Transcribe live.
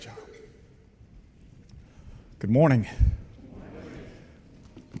Good morning.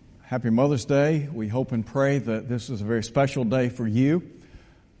 Happy Mother's Day. We hope and pray that this is a very special day for you.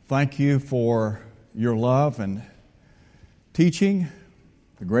 Thank you for your love and teaching,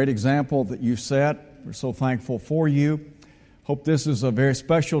 the great example that you set. We're so thankful for you. Hope this is a very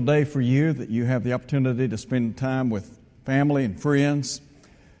special day for you, that you have the opportunity to spend time with family and friends.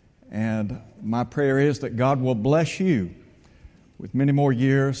 And my prayer is that God will bless you with many more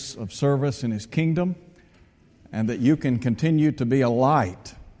years of service in His kingdom, and that you can continue to be a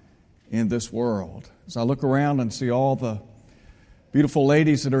light in this world. As I look around and see all the beautiful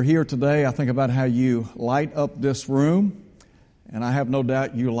ladies that are here today, I think about how you light up this room, and I have no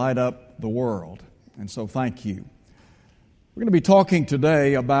doubt you light up the world. And so thank you. We're going to be talking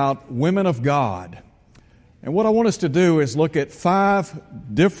today about women of God. And what I want us to do is look at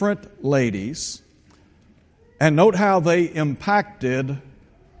 5 different ladies and note how they impacted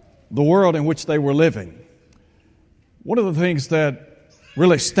the world in which they were living. One of the things that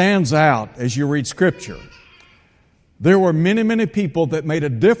really stands out as you read Scripture, there were many, many people that made a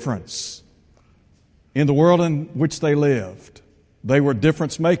difference in the world in which they lived. They were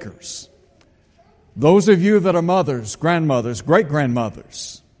difference makers. Those of you that are mothers, grandmothers,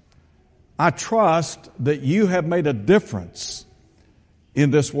 great-grandmothers, I trust that you have made a difference in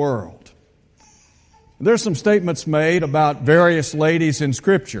this world. There's some statements made about various ladies in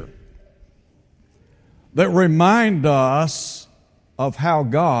Scripture that remind us of how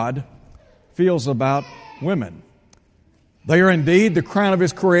God feels about women. They are indeed the crown of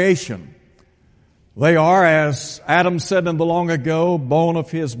His creation. They are, as Adam said in the long ago, bone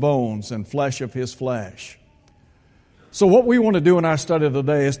of His bones and flesh of His flesh. So what we want to do in our study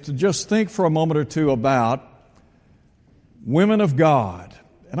today is to just think for a moment or two about women of God.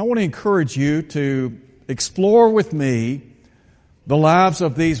 And I want to encourage you to explore with me the lives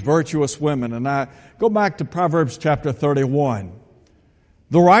of these virtuous women. And I go back to Proverbs chapter 31.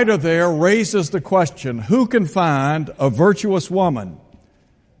 The writer there raises the question, who can find a virtuous woman?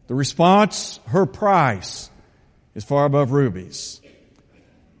 The response, her price is far above rubies.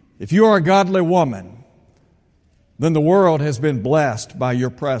 If you are a godly woman, then the world has been blessed by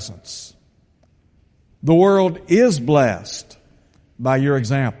your presence. The world is blessed by your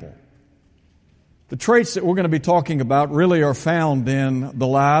example. The traits that we're going to be talking about really are found in the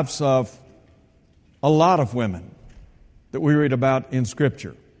lives of a lot of women that we read about in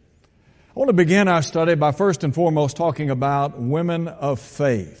Scripture. I want to begin our study by first and foremost talking about women of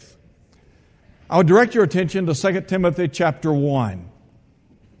faith. I would direct your attention to 2 Timothy chapter 1.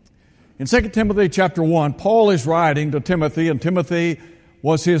 In 2 Timothy chapter 1, Paul is writing to Timothy, and Timothy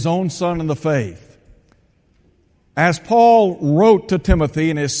was his own son in the faith. As Paul wrote to Timothy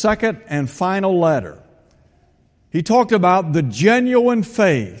in his second and final letter, he talked about the genuine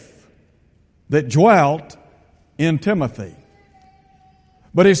faith that dwelt in Timothy.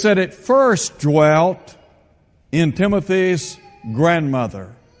 But he said it first dwelt in Timothy's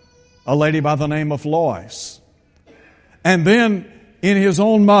grandmother, a lady by the name of Lois. And then in his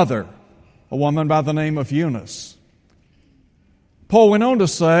own mother, a woman by the name of Eunice. Paul went on to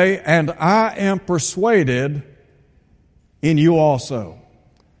say, and I am persuaded in you also.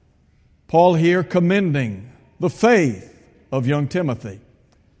 Paul here commending the faith of young Timothy.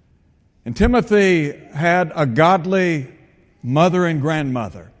 And Timothy had a godly mother and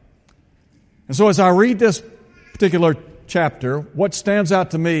grandmother. And so as I read this particular chapter, what stands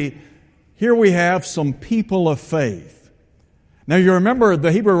out to me, here we have some people of faith. Now you remember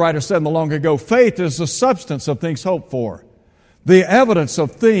the Hebrew writer said in the long ago, faith is the substance of things hoped for, the evidence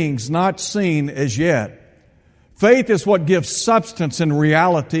of things not seen as yet. Faith is what gives substance and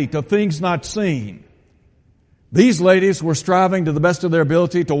reality to things not seen. These ladies were striving to the best of their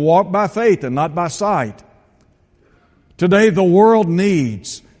ability to walk by faith and not by sight. Today the world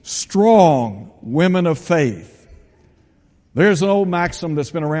needs strong women of faith. There's an old maxim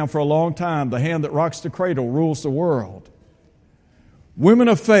that's been around for a long time, the hand that rocks the cradle rules the world. Women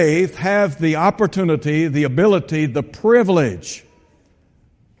of faith have the opportunity, the ability, the privilege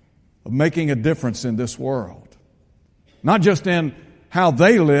of making a difference in this world. Not just in how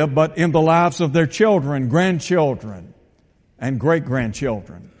they live, but in the lives of their children, grandchildren, and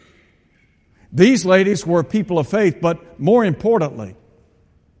great-grandchildren. These ladies were people of faith, but more importantly,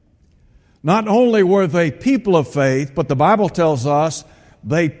 not only were they people of faith, but the Bible tells us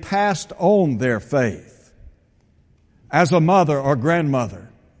they passed on their faith. As a mother or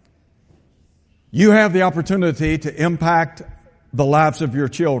grandmother, you have the opportunity to impact the lives of your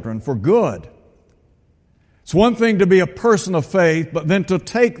children for good. It's one thing to be a person of faith, but then to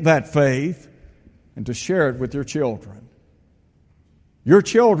take that faith and to share it with your children. Your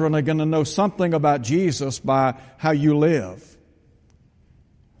children are going to know something about Jesus by how you live.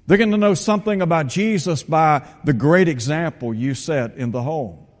 They're going to know something about Jesus by the great example you set in the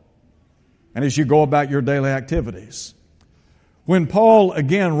home and as you go about your daily activities. When Paul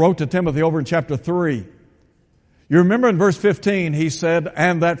again wrote to Timothy over in chapter 3, you remember in verse 15 he said,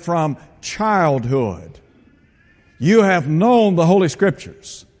 "And that from childhood you have known the Holy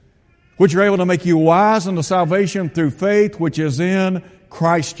Scriptures, which are able to make you wise unto salvation through faith which is in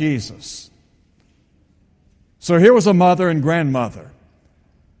Christ Jesus." So here was a mother and grandmother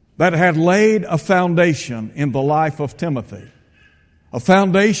that had laid a foundation in the life of Timothy, a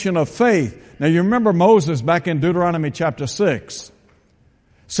foundation of faith. Now you remember Moses back in Deuteronomy chapter 6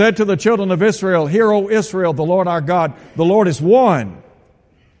 said to the children of Israel, "Hear, O Israel, the Lord our God, the Lord is one.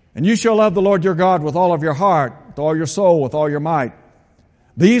 And you shall love the Lord your God with all of your heart, with all your soul, with all your might.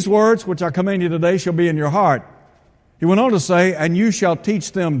 These words which I command you today shall be in your heart." He went on to say, "And you shall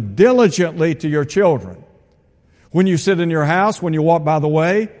teach them diligently to your children. When you sit in your house, when you walk by the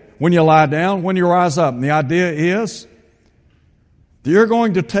way, when you lie down, when you rise up." And the idea is that you're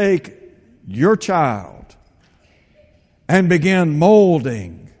going to take your child and begin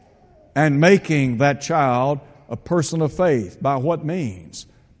molding and making that child a person of faith. By what means?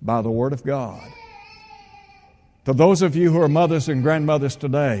 By the Word of God. To those of you who are mothers and grandmothers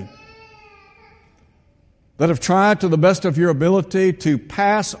today that have tried to the best of your ability to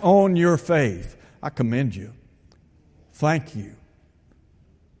pass on your faith, I commend you. Thank you.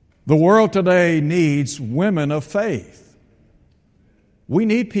 The world today needs women of faith. We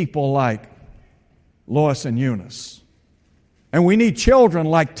need people like Lois and Eunice. And we need children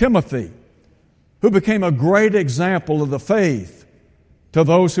like Timothy, who became a great example of the faith to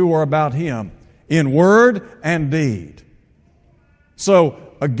those who were about him in word and deed. So,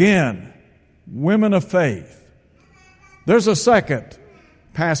 again, women of faith. There's a second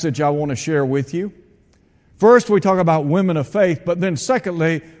passage I want to share with you. First, we talk about women of faith, but then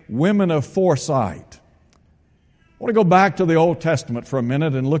secondly, women of foresight. I want to go back to the Old Testament for a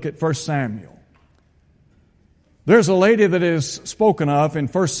minute and look at 1 Samuel. There's a lady that is spoken of in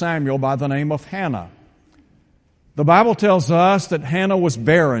 1 Samuel by the name of Hannah. The Bible tells us that Hannah was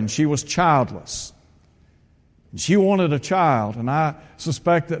barren. She was childless. She wanted a child, and I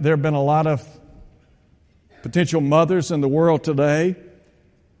suspect that there have been a lot of potential mothers in the world today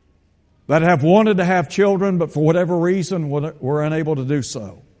that have wanted to have children, but for whatever reason were unable to do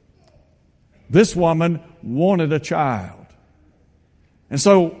so. This woman wanted a child. And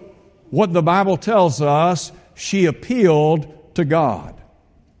so what the Bible tells us, she appealed to God.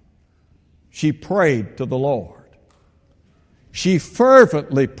 She prayed to the Lord. She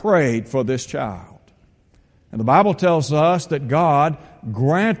fervently prayed for this child. And the Bible tells us that God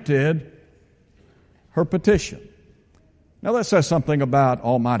granted her petition. Now that says something about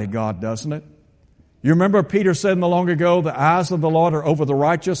Almighty God, doesn't it? You remember Peter said in the long ago, "The eyes of the Lord are over the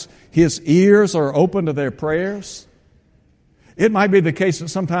righteous. His ears are open to their prayers." It might be the case that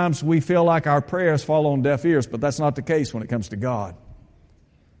sometimes we feel like our prayers fall on deaf ears, but that's not the case when it comes to God.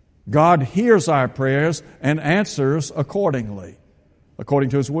 God hears our prayers and answers accordingly, according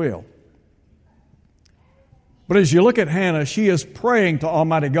to His will. But as you look at Hannah, she is praying to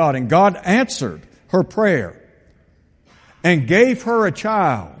Almighty God, and God answered her prayer and gave her a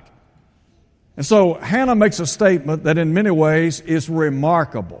child. And so Hannah makes a statement that in many ways is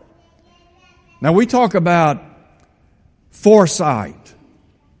remarkable. Now we talk about foresight,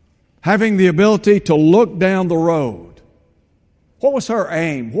 having the ability to look down the road. What was her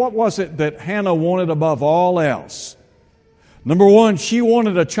aim? What was it that Hannah wanted above all else? Number one, she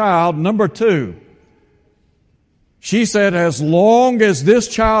wanted a child. Number two, she said, as long as this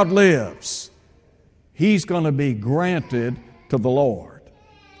child lives, he's going to be granted to the Lord.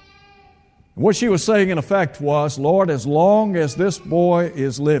 And what she was saying in effect was, Lord, as long as this boy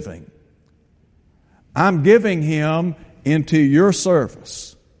is living, I'm giving him into your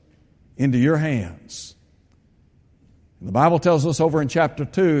service, into your hands. And the Bible tells us over in chapter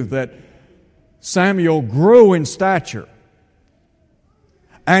 2 that Samuel grew in stature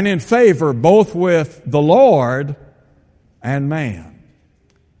and in favor both with the Lord and man.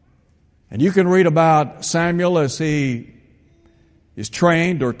 And you can read about Samuel as he is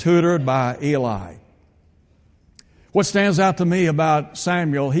trained or tutored by Eli. What stands out to me about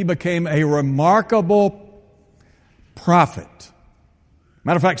Samuel, he became a remarkable prophet.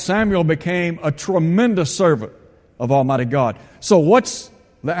 Matter of fact, Samuel became a tremendous servant of Almighty God. So what's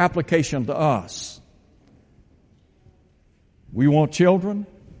the application to us? We want children.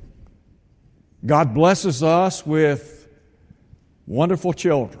 God blesses us with wonderful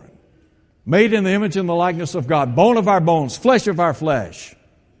children. made in the image and the likeness of God, bone of our bones, flesh of our flesh.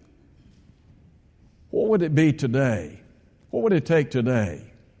 What would it be today? What would it take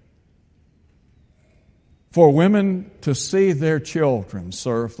today for women to see their children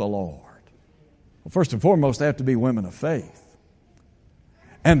serve the Lord? Well, first and foremost, they have to be women of faith.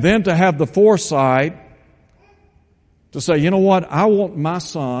 And then to have the foresight to say, you know what, I want my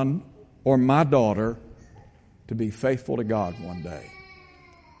son or my daughter to be faithful to God one day.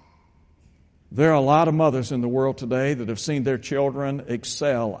 There are a lot of mothers in the world today that have seen their children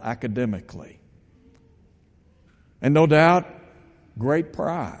excel academically. And no doubt, great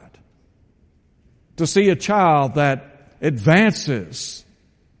pride to see a child that advances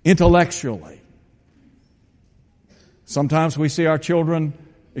intellectually. Sometimes we see our children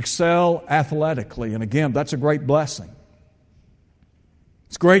excel athletically, and again, that's a great blessing.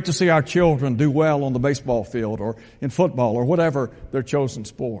 It's great to see our children do well on the baseball field or in football or whatever their chosen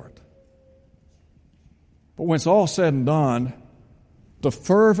sport. But when it's all said and done, to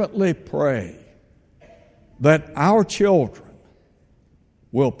fervently pray that our children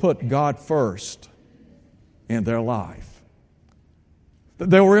will put God first in their life, that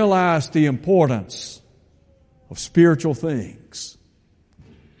they'll realize the importance of spiritual things.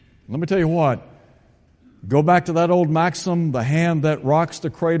 Let me tell you what, go back to that old maxim, the hand that rocks the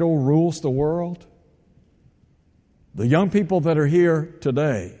cradle rules the world. The young people that are here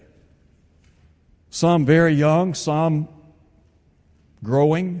today, some very young, some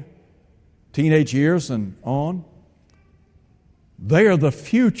growing, teenage years and on, they are the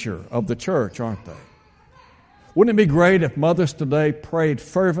future of the church, aren't they? Wouldn't it be great if mothers today prayed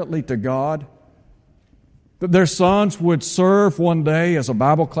fervently to God that their sons would serve one day as a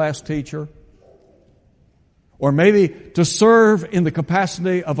Bible class teacher, or maybe to serve in the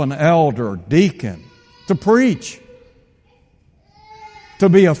capacity of an elder, deacon, to preach, to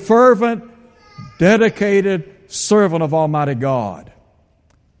be a fervent, dedicated servant of Almighty God,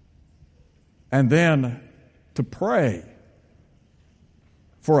 and then to pray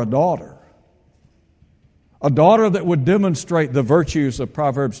for a daughter that would demonstrate the virtues of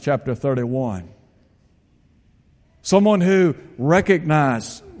Proverbs chapter 31. Someone who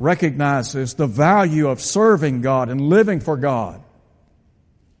recognizes the value of serving God and living for God.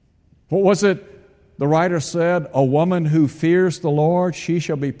 What was it the writer said? A woman who fears the Lord, she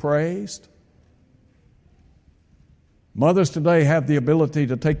shall be praised. Mothers today have the ability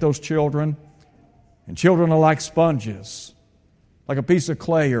to take those children, and children are like sponges, like a piece of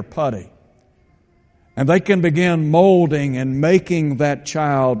clay or putty. And they can begin molding and making that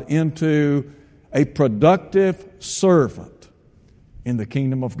child into a productive servant in the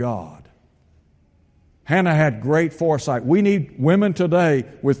kingdom of God. Hannah had great foresight. We need women today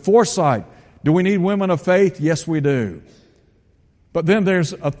with foresight. Do we need women of faith? Yes, we do. But then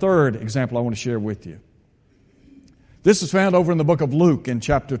there's a third example I want to share with you. This is found over in the book of Luke in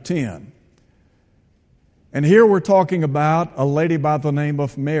chapter 10. And here we're talking about a lady by the name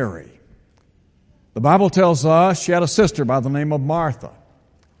of Mary. The Bible tells us she had a sister by the name of Martha.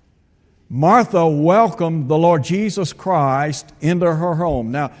 Martha welcomed the Lord Jesus Christ into her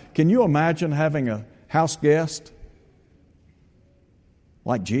home. Now, can you imagine having a house guest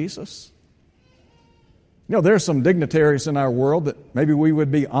like Jesus? You know, there's some dignitaries in our world that maybe we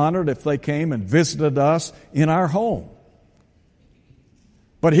would be honored if they came and visited us in our home.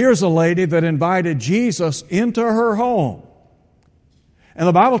 But here's a lady that invited Jesus into her home. And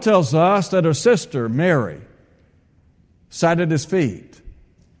the Bible tells us that her sister, Mary, sat at his feet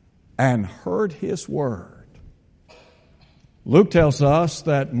and heard his word. Luke tells us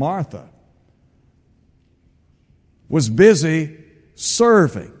that Martha was busy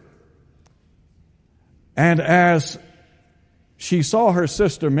serving. And as she saw her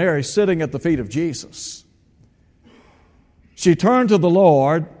sister Mary sitting at the feet of Jesus, she turned to the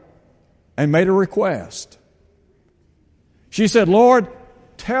Lord and made a request. She said, Lord,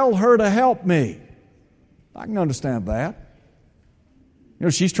 tell her to help me. I can understand that. You know,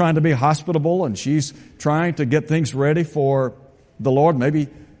 she's trying to be hospitable and she's trying to get things ready for the Lord. Maybe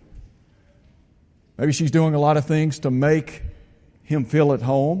she's doing a lot of things to make him feel at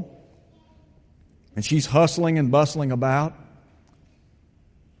home. And she's hustling and bustling about.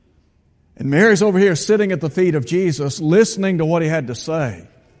 And Mary's over here sitting at the feet of Jesus, listening to what he had to say.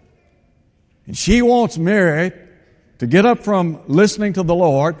 And she wants Mary to get up from listening to the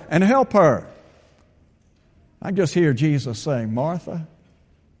Lord and help her. I just hear Jesus saying, Martha,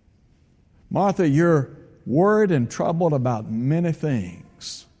 Martha, you're worried and troubled about many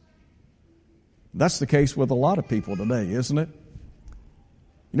things. That's the case with a lot of people today, isn't it?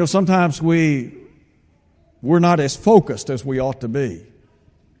 You know, sometimes we're not as focused as we ought to be.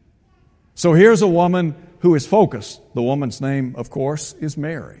 So here's a woman who is focused. The woman's name, of course, is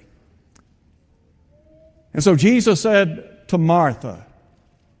Mary. And so Jesus said to Martha,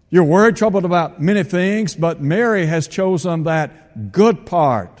 "You're worried, troubled about many things, but Mary has chosen that good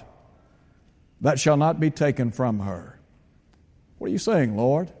part that shall not be taken from her." What are you saying,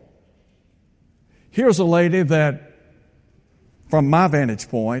 Lord? Here's a lady that, from my vantage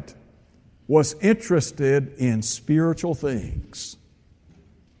point, was interested in spiritual things.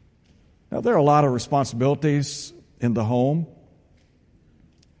 Now, there are a lot of responsibilities in the home.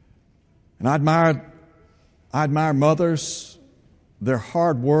 And I admire mothers, their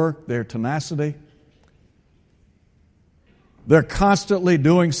hard work, their tenacity. They're constantly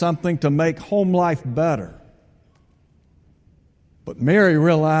doing something to make home life better. But Mary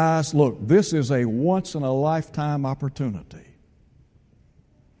realized, look, this is a once-in-a-lifetime opportunity.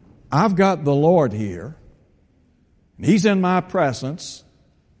 I've got the Lord here, and He's in my presence,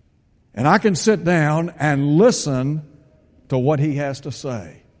 and I can sit down and listen to what He has to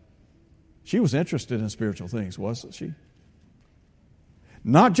say. She was interested in spiritual things, wasn't she?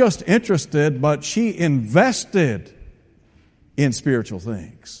 Not just interested, but she invested in spiritual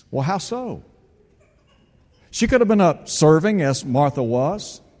things. Well, how so? She could have been up serving as Martha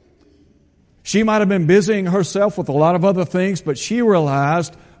was. She might have been busying herself with a lot of other things, but she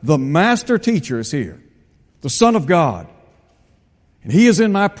realized the master teacher is here, the Son of God. And He is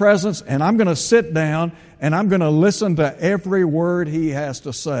in my presence, and I'm going to sit down and I'm going to listen to every word He has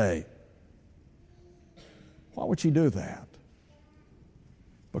to say. Why would she do that?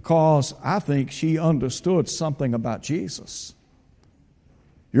 Because I think she understood something about Jesus.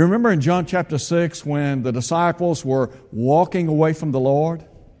 You remember in John chapter 6 when the disciples were walking away from the Lord?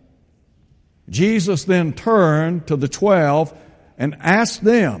 Jesus then turned to the 12 and asked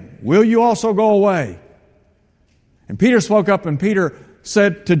them, "Will you also go away?" And Peter spoke up, and Peter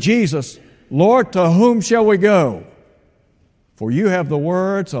said to Jesus, "Lord, to whom shall we go? For you have the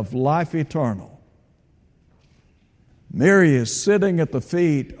words of life eternal." Mary is sitting at the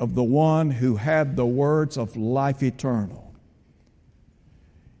feet of the one who had the words of life eternal.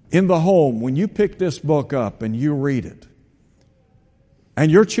 In the home, when you pick this book up and you read it, and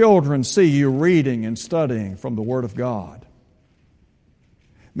your children see you reading and studying from the Word of God,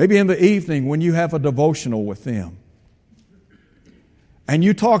 maybe in the evening when you have a devotional with them, and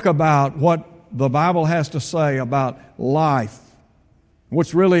you talk about what the Bible has to say about life,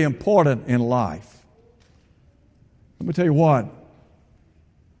 what's really important in life. Let me tell you what,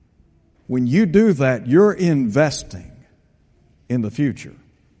 when you do that, you're investing in the future.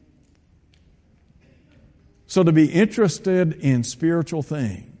 So to be interested in spiritual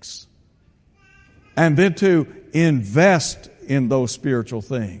things and then to invest in those spiritual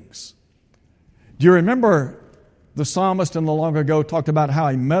things. Do you remember the psalmist in the long ago talked about how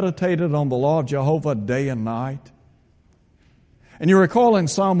he meditated on the law of Jehovah day and night? And you recall in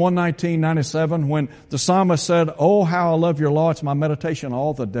Psalm 119:97 when the psalmist said, "Oh, how I love your law, it's my meditation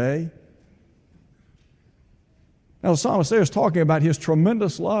all the day." Now the psalmist there is talking about his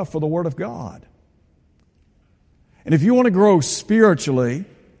tremendous love for the Word of God. And if you want to grow spiritually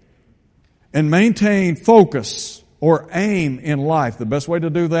and maintain focus or aim in life, the best way to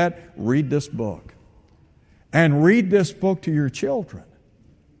do that, read this book. And read this book to your children.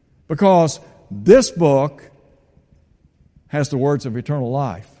 Because this book has the words of eternal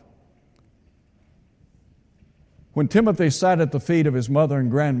life. When Timothy sat at the feet of his mother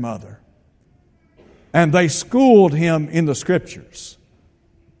and grandmother, and they schooled him in the Scriptures,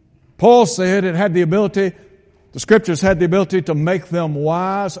 Paul said the Scriptures had the ability to make them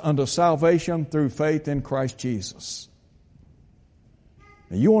wise unto salvation through faith in Christ Jesus.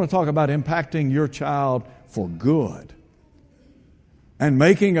 Now, you want to talk about impacting your child for good and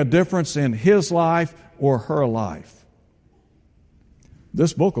making a difference in his life or her life.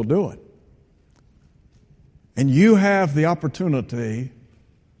 This book will do it. And you have the opportunity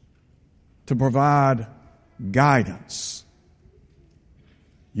to provide guidance.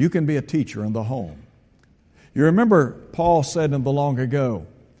 You can be a teacher in the home. You remember Paul said in the long ago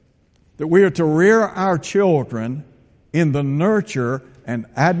that we are to rear our children in the nurture and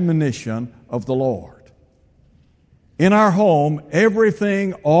admonition of the Lord. In our home,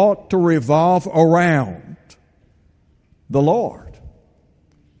 everything ought to revolve around the Lord.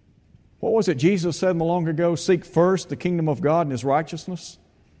 What was it Jesus said in the long ago? Seek first the kingdom of God and His righteousness.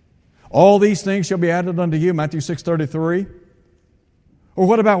 All these things shall be added unto you, Matthew 6:33. Or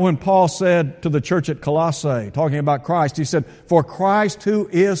what about when Paul said to the church at Colossae, talking about Christ, he said, "For Christ who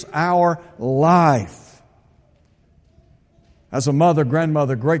is our life." As a mother,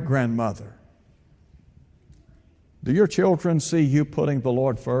 grandmother, great-grandmother, do your children see you putting the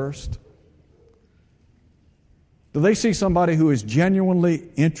Lord first? Do they see somebody who is genuinely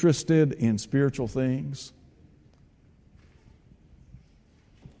interested in spiritual things?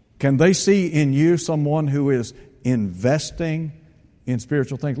 Can they see in you someone who is investing in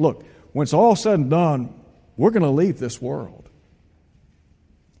spiritual things? Look, when it's all said and done, we're going to leave this world.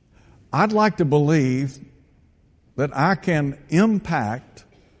 I'd like to believe that I can impact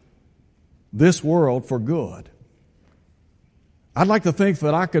this world for good. I'd like to think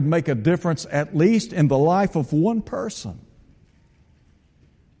that I could make a difference at least in the life of one person.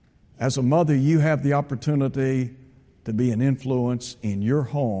 As a mother, you have the opportunity to be an influence in your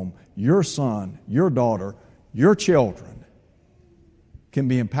home. Your son, your daughter, your children can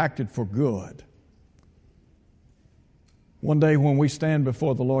be impacted for good. One day when we stand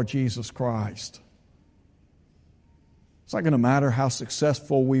before the Lord Jesus Christ, it's not going to matter how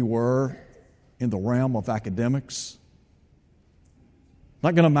successful we were in the realm of academics.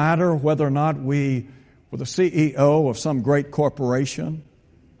 Not going to matter whether or not we were the CEO of some great corporation.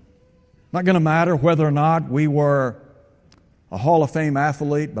 Not going to matter whether or not we were a Hall of Fame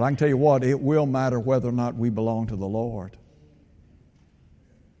athlete, but I can tell you what, it will matter whether or not we belong to the Lord.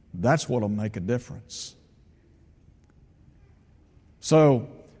 That's what will make a difference. So,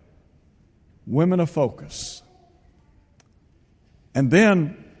 women of focus. And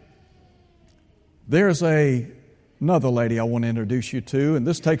then there's another lady I want to introduce you to, and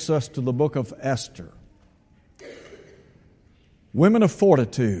this takes us to the book of Esther. Women of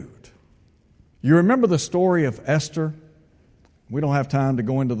fortitude. You remember the story of Esther? We don't have time to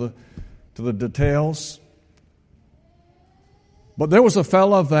go into the details. But there was a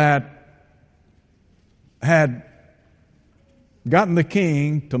fellow that had gotten the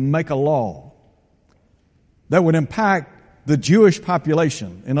king to make a law that would impact the Jewish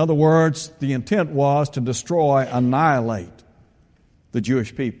population. In other words, the intent was to destroy, annihilate the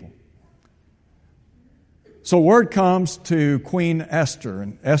Jewish people. So word comes to Queen Esther,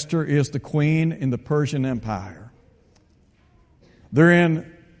 and Esther is the queen in the Persian Empire. They're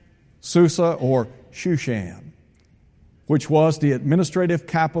in Susa or Shushan, which was the administrative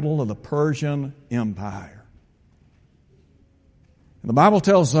capital of the Persian Empire. And the Bible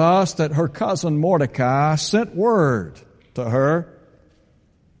tells us that her cousin Mordecai sent word to her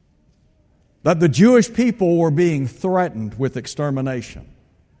that the Jewish people were being threatened with extermination.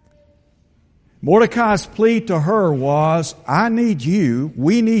 Mordecai's plea to her was,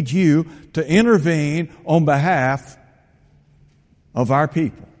 we need you to intervene on behalf of our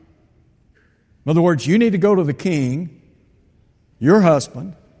people. In other words, you need to go to the king, your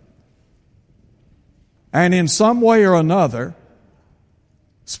husband, and in some way or another,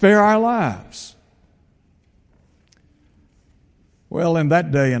 spare our lives. Well, in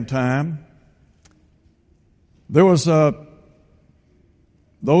that day and time, there was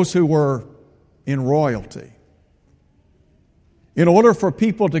those who were in royalty. In order for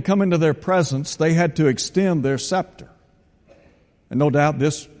people to come into their presence, they had to extend their scepter. And no doubt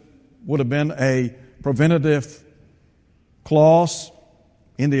this would have been a preventative clause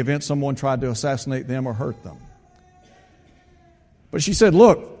in the event someone tried to assassinate them or hurt them. But she said,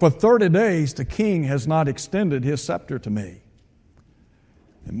 look, for 30 days the king has not extended his scepter to me.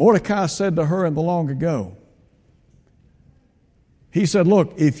 And Mordecai said to her in the long ago, he said,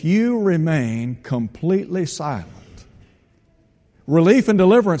 look, if you remain completely silent, relief and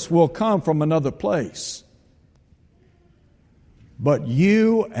deliverance will come from another place. But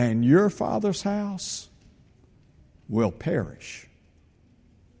you and your father's house will perish.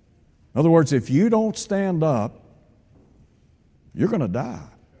 In other words, if you don't stand up, you're going to die.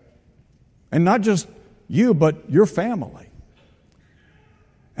 And not just you, but your family.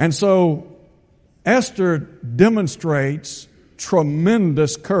 And so Esther demonstrates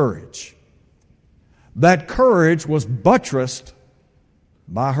tremendous courage. That courage was buttressed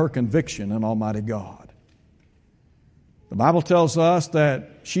by her conviction in Almighty God. The Bible tells us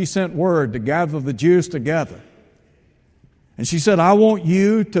that she sent word to gather the Jews together. And she said, I want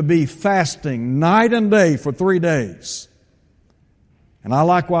you to be fasting night and day for 3 days. And I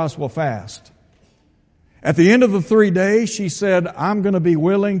likewise will fast. At the end of the 3 days, she said, I'm going to be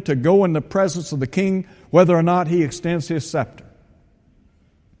willing to go in the presence of the king whether or not he extends his scepter.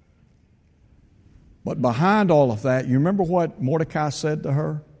 But behind all of that, you remember what Mordecai said to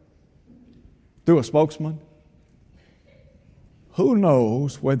her through a spokesman? Who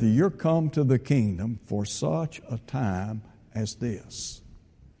knows whether you're come to the kingdom for such a time as this?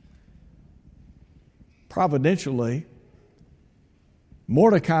 Providentially,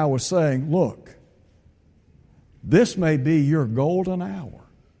 Mordecai was saying, look, this may be your golden hour.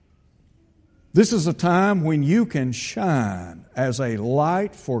 This is a time when you can shine as a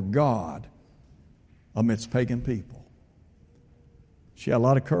light for God amidst pagan people. She had a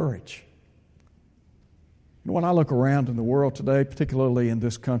lot of courage. You know, when I look around in the world today, particularly in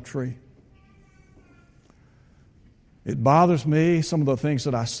this country, it bothers me, some of the things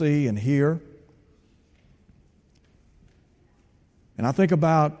that I see and hear. And I think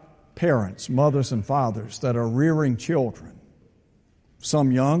about parents, mothers and fathers that are rearing children,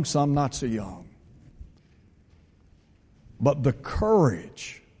 some young, some not so young. But the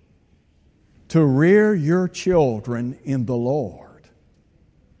courage to rear your children in the Lord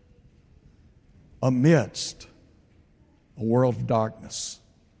amidst a world of darkness.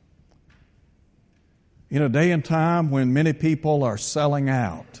 In a day and time when many people are selling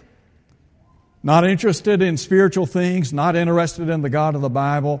out, not interested in spiritual things, not interested in the God of the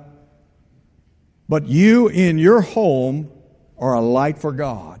Bible, but you in your home are a light for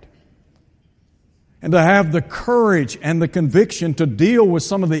God. And to have the courage and the conviction to deal with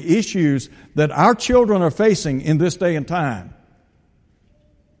some of the issues that our children are facing in this day and time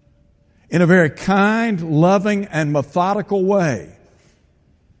in a very kind, loving, and methodical way.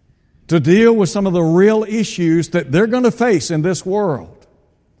 To deal with some of the real issues that they're going to face in this world.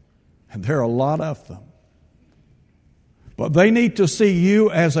 And there are a lot of them. But they need to see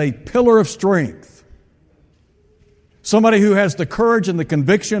you as a pillar of strength. Somebody who has the courage and the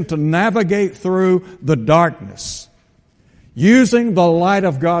conviction to navigate through the darkness, using the light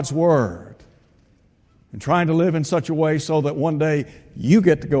of God's Word, and trying to live in such a way so that one day you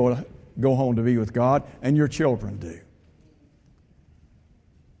get to go home to be with God and your children do.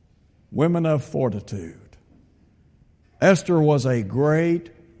 Women of fortitude. Esther was a great,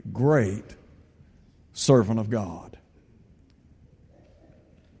 great servant of God.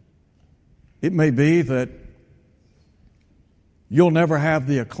 It may be that you'll never have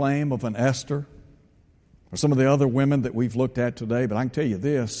the acclaim of an Esther or some of the other women that we've looked at today, but I can tell you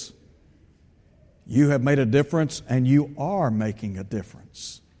this. You have made a difference, and you are making a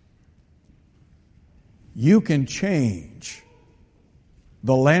difference. You can change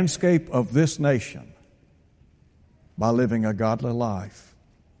the landscape of this nation by living a godly life.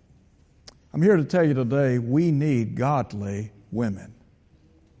 I'm here to tell you today, we need godly women.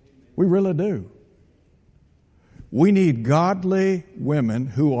 We really do. We need godly women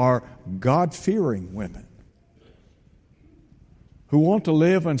who are God-fearing women, who want to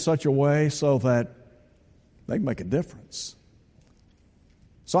live in such a way so that they can make a difference.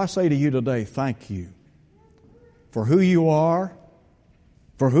 So I say to you today, thank you for who you are,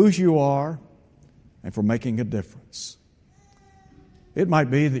 for whose you are, and for making a difference. It might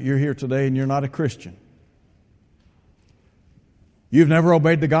be that you're here today and you're not a Christian. You've never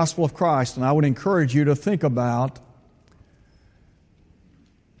obeyed the gospel of Christ, and I would encourage you to think about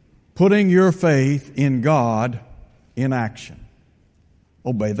putting your faith in God in action.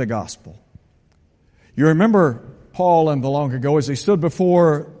 Obey the gospel. You remember Paul in the long ago as he stood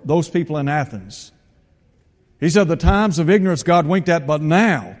before those people in Athens. He said, the times of ignorance God winked at, but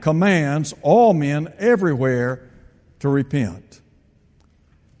now commands all men everywhere to repent.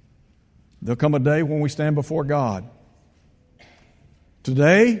 There'll come a day when we stand before God.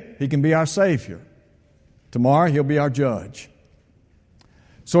 Today, He can be our Savior. Tomorrow, He'll be our judge.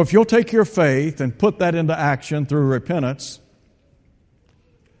 So if you'll take your faith and put that into action through repentance,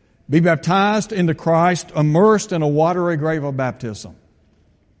 be baptized into Christ, immersed in a watery grave of baptism.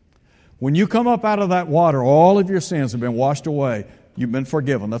 When you come up out of that water, all of your sins have been washed away. You've been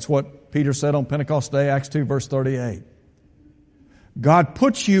forgiven. That's what Peter said on Pentecost Day, Acts 2, verse 38. God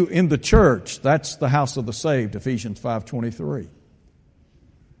puts you in the church. That's the house of the saved, Ephesians 5:23.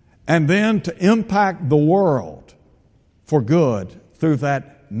 And then to impact the world for good through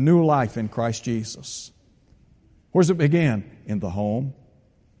that new life in Christ Jesus. Where does it begin? In the home.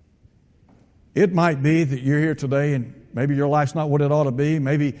 It might be that you're here today and maybe your life's not what it ought to be.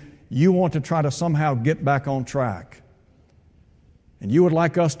 Maybe you want to try to somehow get back on track. And you would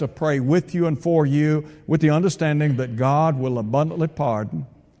like us to pray with you and for you with the understanding that God will abundantly pardon.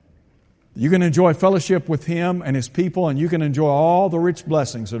 You can enjoy fellowship with Him and His people, and you can enjoy all the rich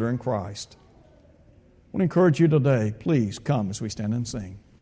blessings that are in Christ. I want to encourage you today, please come as we stand and sing.